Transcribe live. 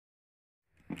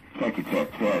Check it, check,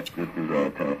 check. This is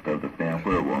a test of the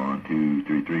sampler. 1, 2,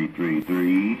 3, 3, 3,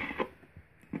 3.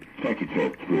 Check it,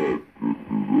 check, check. This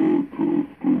is a test of the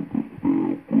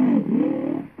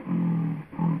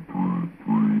sampler. 1,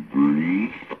 2, 3, 3, 3.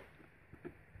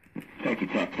 Check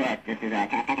it, check, check. This is a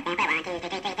test of the sampler. 1, 2,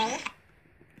 3, 3, 3, 3.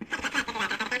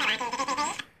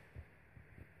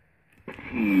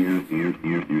 Here.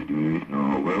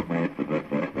 No, well, man, this is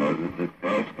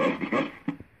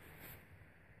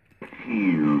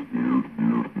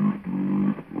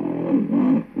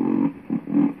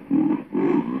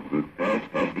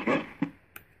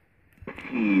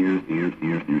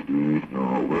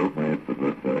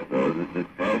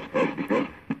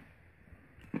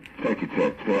check it,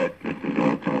 check, check. This is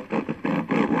all test of the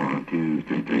sampler. 1, 2,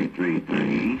 3, 3, 3,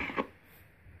 3.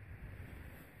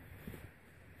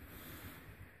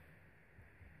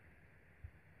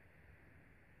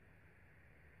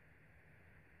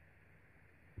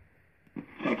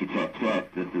 Check it, check,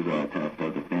 check. This is a test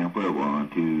of the sampler. 1,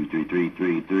 2, 3, 3,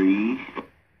 3, 3.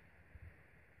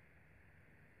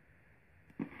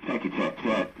 Check it, check,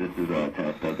 check. This is a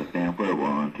test of the sampler.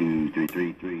 1, 2, 3,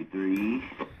 3, 3, 3.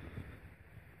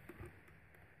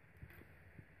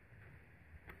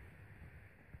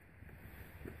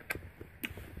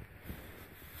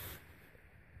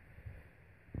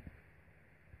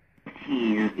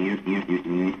 Here.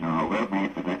 No, well,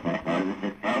 man, this is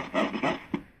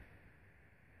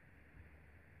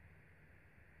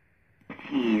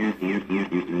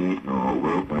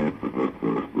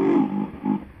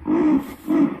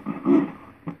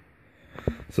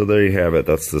So there you have it.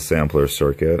 That's the sampler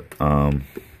circuit.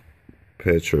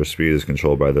 Pitch or speed is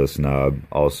controlled by this knob.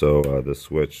 Also, the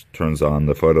switch turns on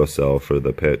the photocell for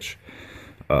the pitch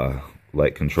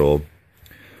light control.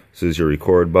 This is your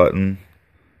record button,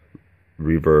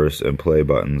 reverse, and play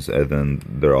buttons, and then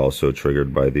they're also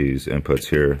triggered by these inputs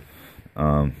here.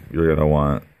 You're going to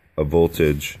want a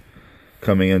voltage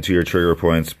coming into your trigger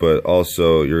points, but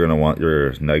also you're going to want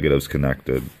your negatives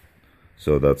connected.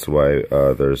 So that's why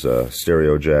there's a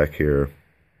stereo jack here.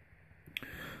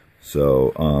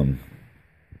 So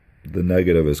the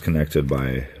negative is connected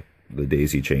by the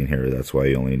daisy chain here. That's why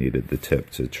you only needed the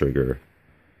tip to trigger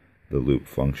the loop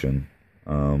function.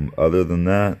 Other than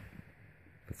that,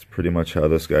 that's pretty much how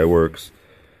this guy works.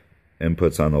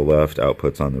 Inputs on the left,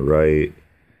 outputs on the right,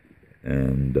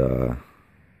 and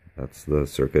that's the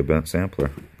circuit bent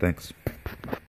sampler. Thanks.